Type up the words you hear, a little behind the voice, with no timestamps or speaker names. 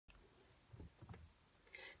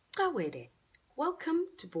Kawere, welcome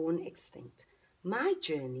to Born Extinct, my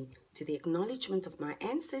journey to the acknowledgement of my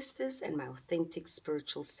ancestors and my authentic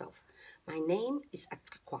spiritual self. My name is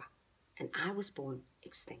Atkakwa, and I was born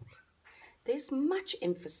extinct. There's much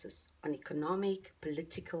emphasis on economic,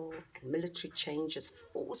 political, and military changes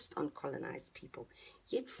forced on colonized people,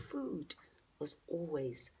 yet food was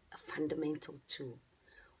always a fundamental tool.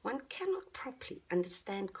 One cannot properly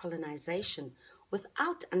understand colonization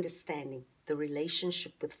without understanding the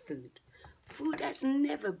relationship with food. Food has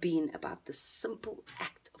never been about the simple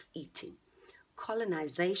act of eating.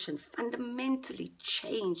 Colonization fundamentally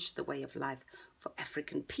changed the way of life for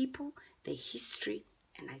African people, their history,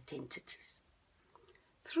 and identities.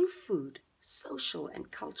 Through food, social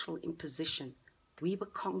and cultural imposition, we were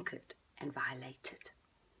conquered and violated.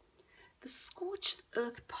 The scorched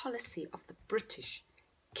earth policy of the British,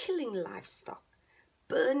 killing livestock,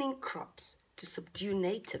 burning crops to subdue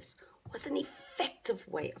natives, was an effective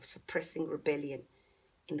way of suppressing rebellion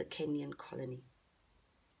in the Kenyan colony.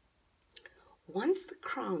 Once the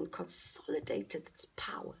crown consolidated its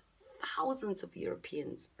power, thousands of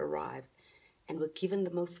Europeans arrived and were given the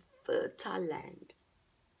most fertile land,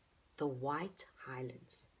 the White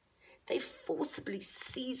Highlands. They forcibly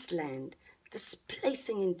seized land,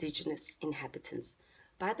 displacing indigenous inhabitants.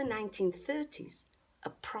 By the 1930s,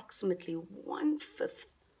 approximately 1/5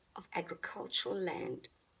 of agricultural land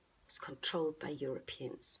was controlled by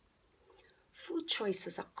Europeans. Food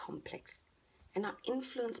choices are complex and are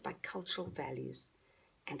influenced by cultural values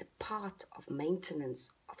and a part of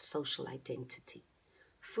maintenance of social identity.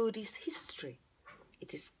 Food is history.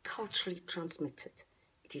 It is culturally transmitted.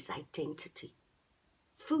 It is identity.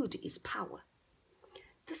 Food is power.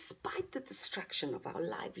 Despite the destruction of our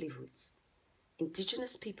livelihoods,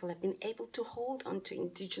 Indigenous people have been able to hold on to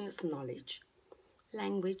Indigenous knowledge,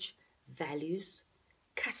 language, values,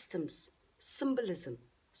 customs, symbolism,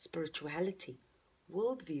 spirituality,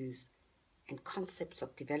 worldviews, and concepts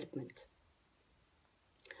of development.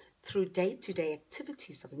 Through day-to-day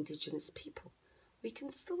activities of Indigenous people, we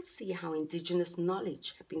can still see how Indigenous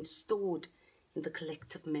knowledge has been stored in the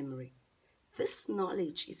collective memory. This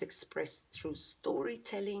knowledge is expressed through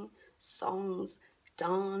storytelling, songs,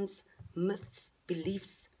 dance, myths,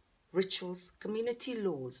 beliefs, rituals, community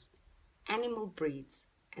laws, animal breeds,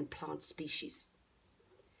 and plant species.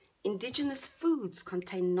 Indigenous foods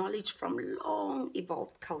contain knowledge from long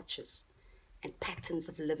evolved cultures and patterns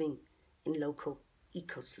of living in local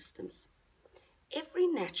ecosystems. Every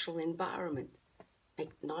natural environment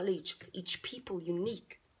makes knowledge of each people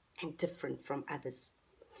unique and different from others.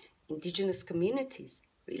 Indigenous communities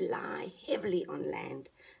rely heavily on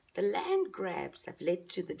land. The land grabs have led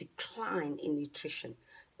to the decline in nutrition.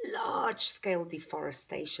 Large-scale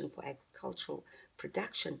deforestation for agricultural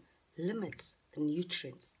production limits the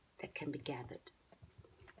nutrients that can be gathered.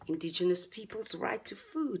 Indigenous people's right to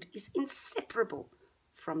food is inseparable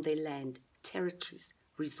from their land, territories,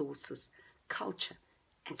 resources, culture,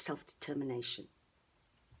 and self-determination.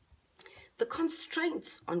 The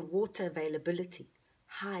constraints on water availability,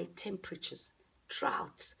 high temperatures,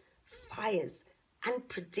 droughts, fires,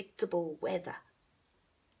 unpredictable weather,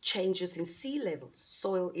 changes in sea levels,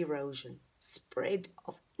 soil erosion, spread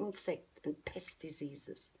of insect and pest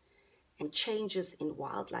diseases, and changes in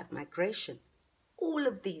wildlife migration, all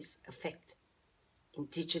of these affect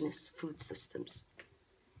Indigenous food systems.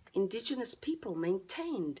 Indigenous people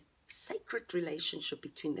maintained a sacred relationship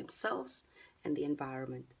between themselves and the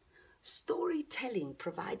environment. Storytelling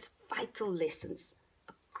provides vital lessons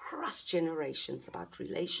across generations about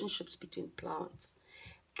relationships between plants,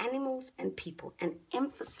 animals, and people, and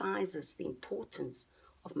emphasizes the importance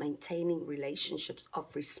of maintaining relationships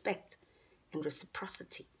of respect and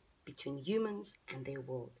reciprocity between humans and their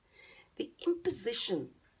world. The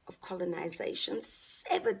imposition of colonization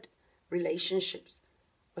severed relationships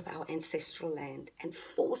with our ancestral land and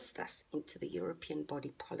forced us into the European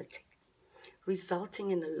body politic,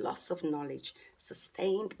 resulting in a loss of knowledge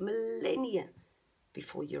sustained millennia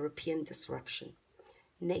before European disruption.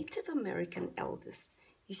 Native American elders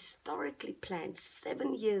historically planned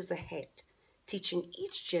 7 years ahead, teaching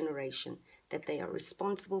each generation that they are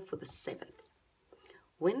responsible for the seventh.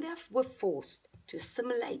 When they were forced to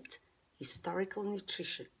assimilate, historical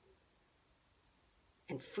nutrition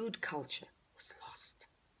and food culture was lost.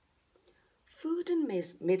 Food and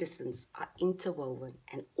medicines are interwoven,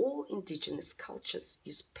 and all Indigenous cultures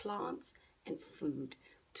use plants and food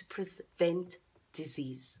to prevent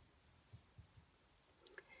disease.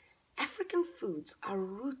 African foods are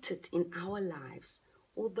rooted in our lives.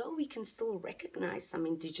 Although we can still recognize some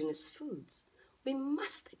Indigenous foods, we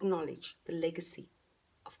must acknowledge the legacy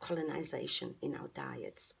of colonization in our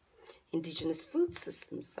diets. Indigenous food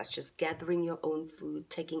systems, such as gathering your own food,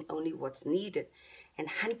 taking only what's needed, and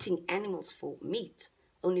hunting animals for meat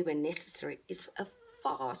only when necessary, is a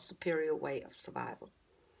far superior way of survival.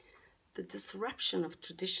 The disruption of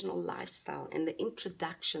traditional lifestyle and the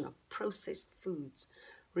introduction of processed foods,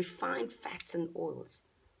 refined fats and oils,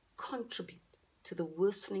 contribute to the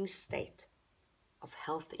worsening state of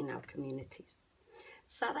health in our communities.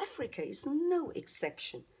 South Africa is no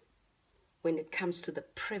exception when it comes to the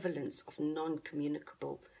prevalence of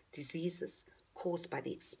non-communicable diseases caused by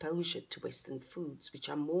the exposure to Western foods, which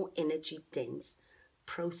are more energy dense,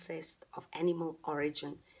 processed, of animal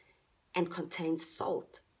origin, and contain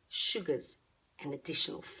salt, sugars, and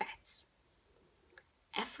additional fats.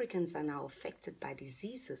 Africans are now affected by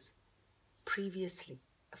diseases previously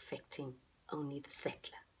affecting only the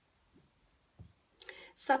settler.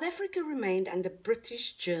 South Africa remained under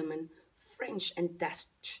British, German, French, and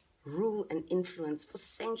Dutch rule and influence for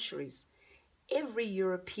centuries. Every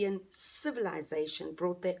European civilization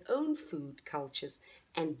brought their own food cultures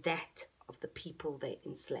and that of the people they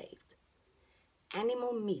enslaved.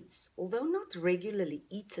 Animal meats, although not regularly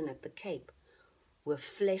eaten at the Cape, were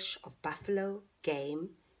flesh of buffalo, game,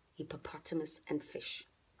 hippopotamus, and fish.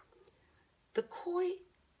 The Khoi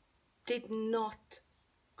did not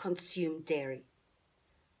consume dairy,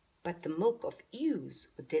 but the milk of ewes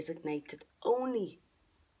were designated only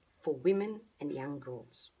for women and young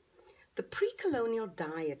girls. The pre-colonial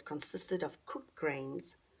diet consisted of cooked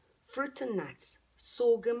grains, fruit and nuts,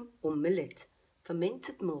 sorghum or millet,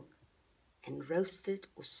 fermented milk, and roasted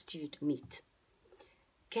or stewed meat.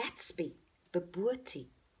 Gatsby, bobotie,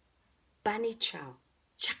 bunny chow,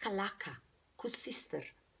 chakalaka, koesister,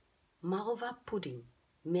 malva pudding,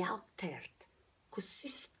 melktert,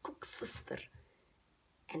 koeksister,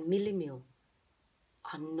 and mieliemeal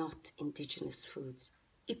are not indigenous foods.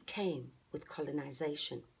 It came with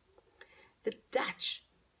colonization. The Dutch,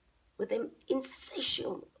 with their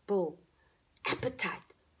insatiable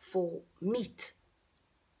appetite for meat,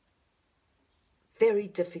 very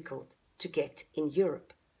difficult to get in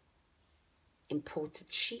Europe,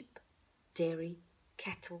 imported sheep, dairy,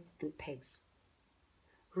 cattle, and pigs.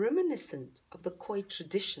 Reminiscent of the Khoi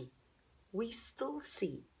tradition, we still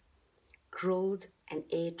see grilled and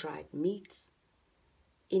air-dried meats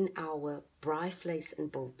in our braaivleis and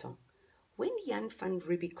biltong. When Jan van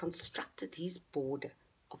Riebeeck constructed his border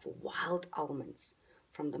of wild almonds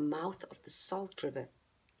from the mouth of the Salt River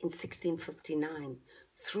in 1659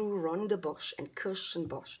 through Rondebosch and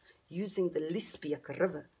Kirstenbosch using the Liesbeek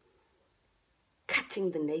River,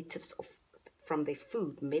 cutting the natives off from their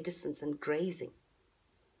food, medicines, and grazing,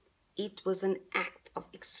 it was an act of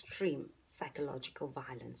extreme psychological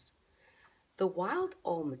violence. The wild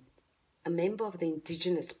almond, a member of the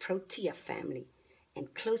Indigenous Protea family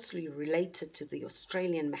and closely related to the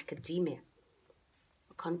Australian macadamia,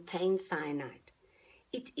 contains cyanide.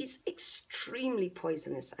 It is extremely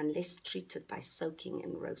poisonous unless treated by soaking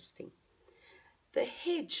and roasting. The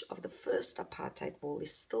hedge of the first apartheid wall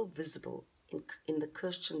is still visible in the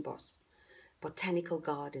Kirstenbosch botanical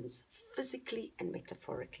gardens, physically and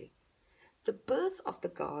metaphorically. The birth of the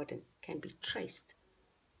garden can be traced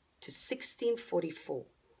to 1644,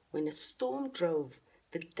 when a storm drove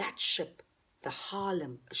the Dutch ship, the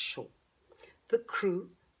Haarlem, ashore. The crew,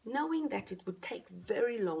 knowing that it would take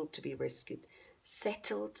very long to be rescued,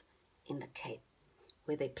 settled in the Cape,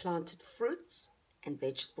 where they planted fruits and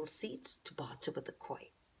vegetable seeds to barter with the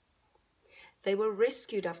Khoi. They were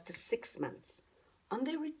rescued after 6 months. On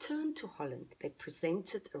their return to Holland, they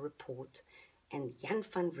presented a report, and Jan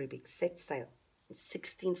van Riebeeck set sail in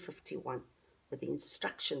 1651 with the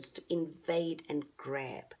instructions to invade and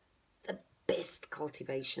grab the best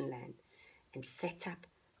cultivation land and set up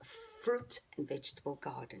a fruit and vegetable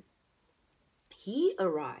garden. He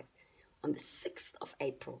arrived on the 6th of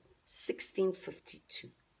April,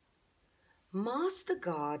 1652. Master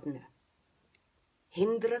gardener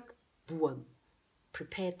Hendrik Boom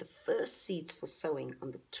prepared the first seeds for sowing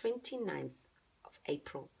on the 29th of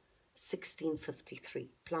April, 1653,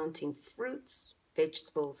 planting fruits,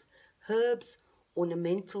 vegetables, herbs,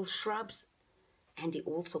 ornamental shrubs, and he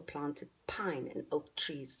also planted pine and oak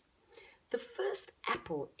trees. The first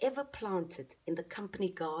apple ever planted in the company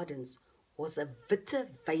gardens was a witte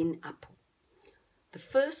wynapple. The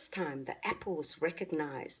first time the apple was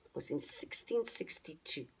recognized was in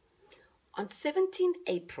 1662. On 17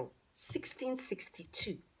 April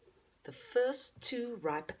 1662, the first 2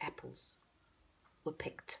 ripe apples were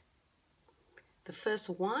picked. The first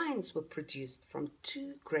wines were produced from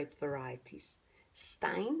 2 grape varieties,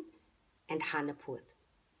 Stein and Hanepoort.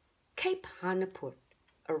 Cape Hanepoort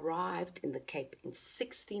arrived in the Cape in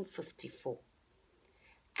 1654.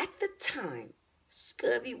 At the time,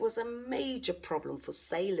 scurvy was a major problem for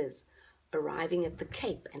sailors arriving at the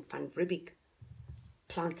Cape, and Van Riebeeck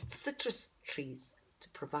planted citrus trees to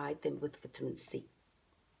provide them with vitamin C.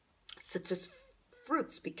 Citrus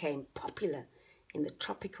fruits became popular in the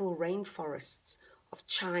tropical rainforests of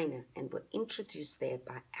China and were introduced there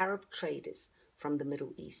by Arab traders from the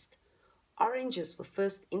Middle East. Oranges were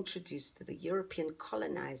first introduced to the European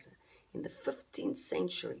colonizer in the 15th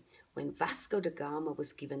century when Vasco da Gama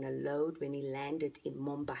was given a load when he landed in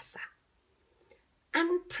Mombasa.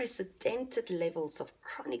 Unprecedented levels of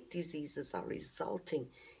chronic diseases are resulting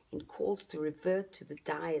in calls to revert to the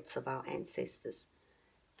diets of our ancestors.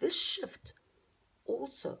 This shift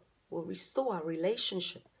also will restore our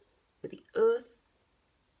relationship with the earth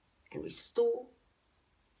and restore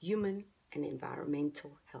human and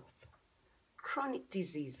environmental health. Chronic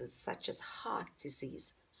diseases such as heart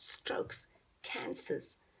disease, strokes,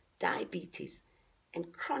 cancers, diabetes,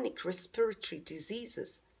 and chronic respiratory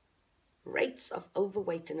diseases, rates of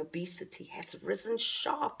overweight and obesity has risen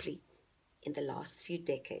sharply in the last few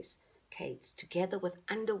decades, together with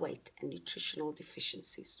underweight and nutritional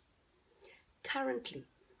deficiencies. Currently,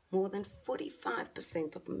 more than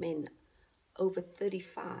 45% of men over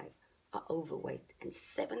 35 are overweight, and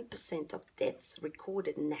 7% of deaths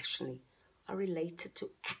recorded nationally are related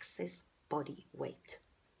to excess body weight.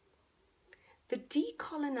 The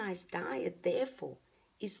decolonized diet, therefore,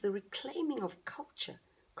 is the reclaiming of culture,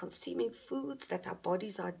 consuming foods that our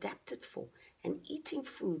bodies are adapted for, and eating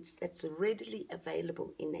foods that's readily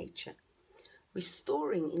available in nature.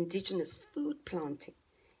 Restoring indigenous food planting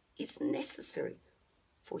is necessary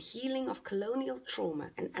for healing of colonial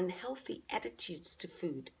trauma and unhealthy attitudes to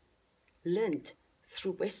food, learned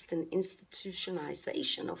through Western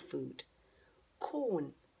institutionalization of food.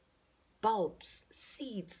 Corn, bulbs,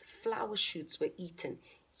 seeds, flower shoots were eaten,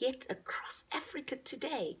 yet across Africa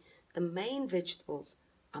today, the main vegetables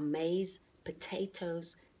are maize,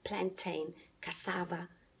 potatoes, plantain, cassava,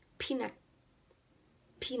 peanuts,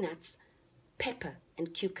 pepper,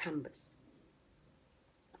 and cucumbers.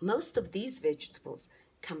 Most of these vegetables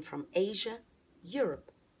come from Asia,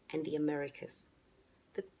 Europe, and the Americas.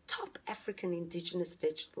 The top African indigenous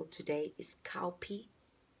vegetable today is cowpea,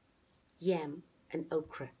 yam, and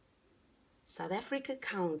okra. South Africa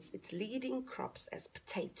counts its leading crops as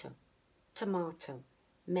potato, tomato,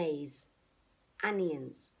 maize,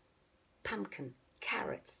 onions, pumpkin,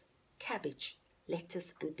 carrots, cabbage,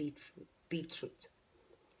 lettuce, and beetroot.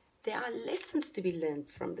 There are lessons to be learned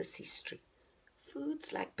from this history.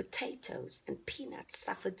 Foods like potatoes and peanuts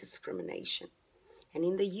suffer discrimination, and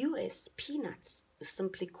in the US, peanuts are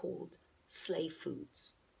simply called slave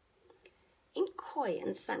foods. In Khoi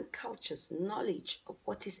and San cultures, knowledge of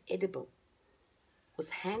what is edible was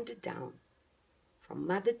handed down from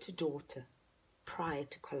mother to daughter prior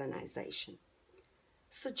to colonization.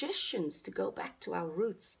 Suggestions to go back to our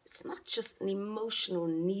roots, it's not just an emotional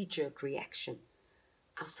knee-jerk reaction.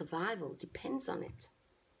 Our survival depends on it.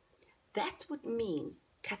 That would mean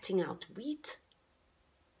cutting out wheat,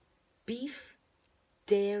 beef,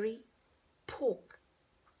 dairy, pork,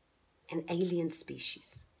 and alien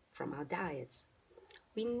species from our diets.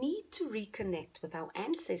 We need to reconnect with our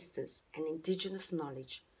ancestors and indigenous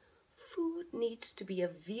knowledge. Food needs to be a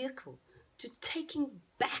vehicle to taking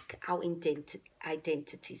back our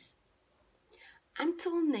identities.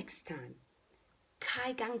 Until next time,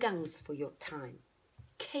 Kai Gangangs for your time.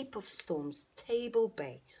 Cape of Storms, Table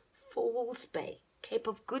Bay, Falls Bay, Cape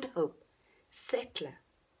of Good Hope, Settler.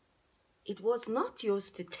 It was not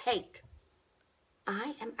yours to take.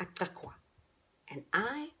 I am Atakwa, and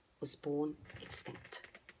I was born extinct.